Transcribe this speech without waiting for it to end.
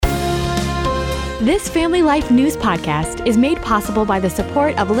This Family Life News podcast is made possible by the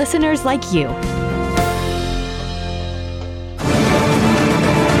support of listeners like you.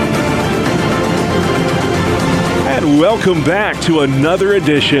 And welcome back to another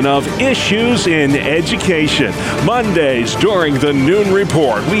edition of Issues in Education. Mondays during the Noon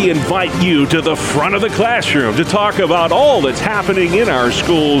Report, we invite you to the front of the classroom to talk about all that's happening in our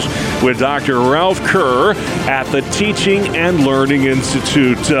schools with Dr. Ralph Kerr at the Teaching and Learning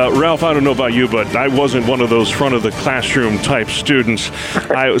Institute. Ralph, I don't know about you, but I wasn't one of those front of the classroom type students.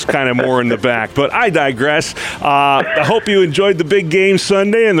 I was kind of more in the back, but I digress. I hope you enjoyed the big game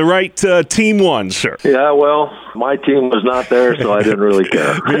Sunday and the right team won, sir. Yeah, well, my team was not there, so I didn't really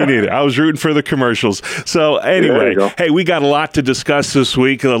care. Me neither. I was rooting for the commercials. So anyway, hey, we got a lot to discuss this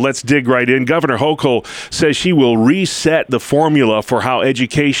week. Let's dig right in. Governor Hochul says she will reset the formula for how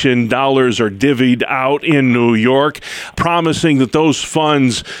education dollars are divvied out in New York, promising that those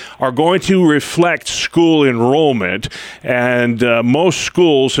funds are going to reflect school enrollment. And most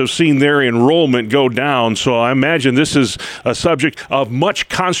schools have seen their enrollment go down. So I imagine this is a subject of much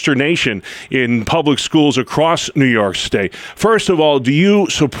consternation in public schools across New York State. First of all, do you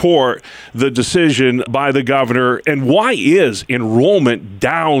support the decision by the governor, and why is enrollment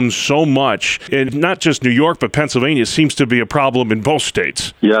down so much in not just New York, but Pennsylvania? It seems to be a problem in both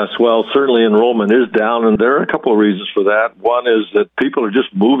states. Yes, well, certainly enrollment is down, and there are a couple of reasons for that. One is that people are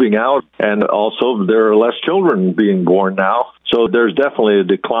just moving out, and also there are less children being born now. So there's definitely a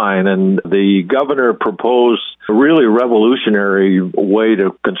decline, and the governor proposed a really revolutionary way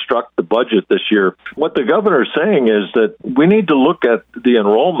to construct the budget this year. What the governor is saying is that we need to look at the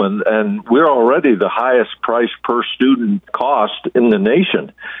enrollment, and we're already the highest price per student cost in the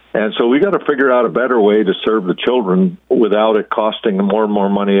nation. And so we got to figure out a better way to serve the children without it costing more and more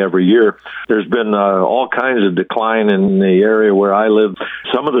money every year. There's been all kinds of decline in the area where I live.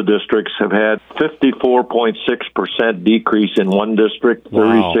 Some of the districts have had 54.6% decrease in one district,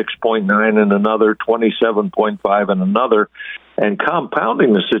 36.9 in another, 27.5 in another. And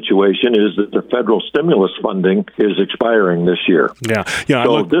compounding the situation is that the federal stimulus funding is expiring this year. Yeah.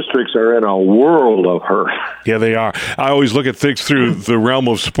 So districts are in a world of hurt. Yeah, they are. I always look at things through the realm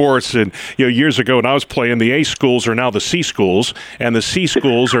of sports. And years ago when I was playing, the A schools are now the C schools, and the C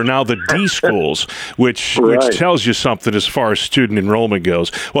schools are now the D schools, which tells you something as far as student enrollment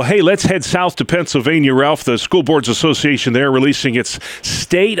goes. Well, hey, let's head south to Pennsylvania, Ralph. The School Boards Association there releasing its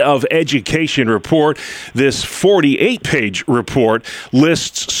State of Education report. This 48-page report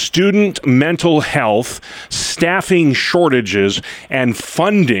lists student mental health, staffing shortages, and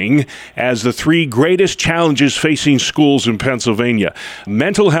funding as the three greatest challenges facing schools in Pennsylvania.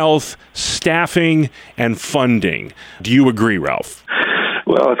 Mental health, staffing, and funding. Do you agree, Ralph?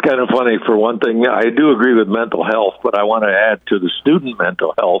 Well, it's kind of funny. For one thing, I do agree with mental health, but I want to add to the student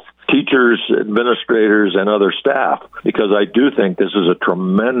mental health, teachers, administrators, and other staff, because I do think this is a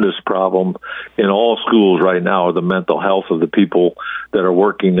tremendous problem in all schools right now, the mental health of the people that are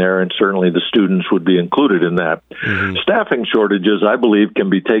working there, and certainly the students would be included in that. Mm-hmm. Staffing shortages, I believe, can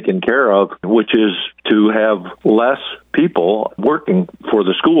be taken care of, which is to have less people working for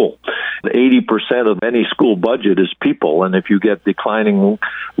the school. 80% of any school budget is people, and if you get declining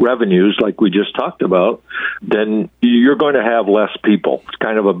revenues like we just talked about, then you're going to have less people. It's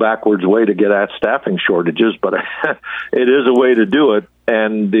kind of a backwards way to get at staffing shortages, but it is a way to do it.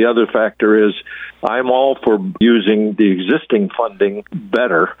 And the other factor is I'm all for using the existing funding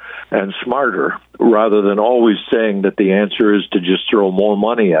better and smarter rather than always saying that the answer is to just throw more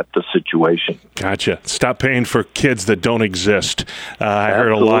money at the situation. Gotcha. Stop paying for kids that don't exist. I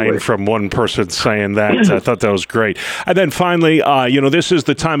heard a line from one person saying that. I thought that was great. And then finally, this is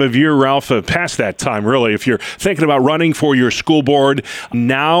the time of year, Ralph, past that time, really. If you're thinking about running for your school board,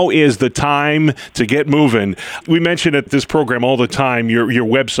 now is the time to get moving. We mention at this program all the time your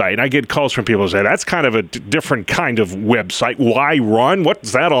website. And I get calls from people who say, that's kind of a different kind of website. Why run?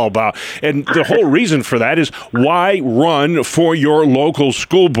 What's that all about? And the whole reason for that is why run for your local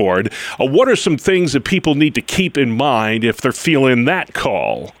school board? What are some things that people need to keep in mind if they're feeling that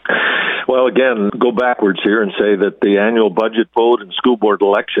call? Well, again, go backwards here and say that the annual budget vote and school board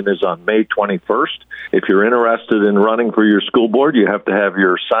election is on May 21st. If you're interested in running for your school board, you have to have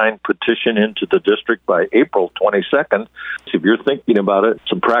your signed petition into the district by April 22nd. If you're thinking about it,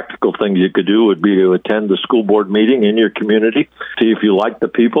 some practical things you could do would be to attend the school board meeting in your community, see if you like the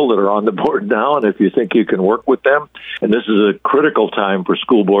people that are on the board now, and if you think you can work with them. And this is a critical time for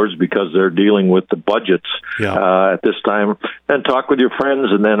school boards because they're dealing with the budgets at this time. And talk with your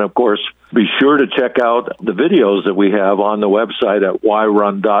friends, and then, of course, be sure to check out the videos that we have on the website at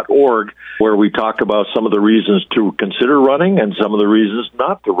whyrun.org, where we talk about some of the reasons to consider running and some of the reasons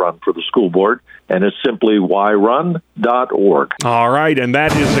not to run for the school board. And it's simply whyrun.org. All right, and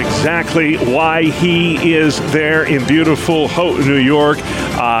that is exactly why he is there in beautiful Houghton, New York,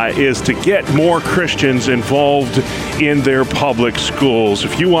 is to get more Christians involved in their public schools.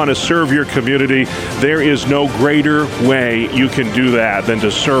 If you want to serve your community, there is no greater way you can do that than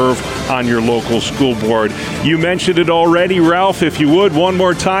to serve on your local school board. You mentioned it already, Ralph. If you would, one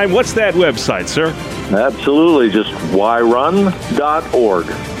more time, what's that website, sir? Absolutely, just whyrun.org.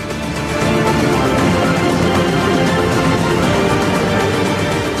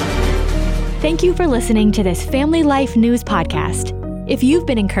 Thank you for listening to this Family Life News podcast. If you've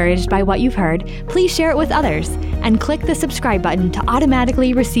been encouraged by what you've heard, please share it with others and click the subscribe button to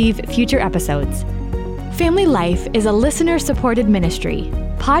automatically receive future episodes. Family Life is a listener-supported ministry.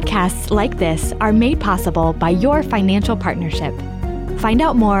 Podcasts like this are made possible by your financial partnership. Find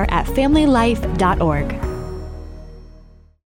out more at familylife.org.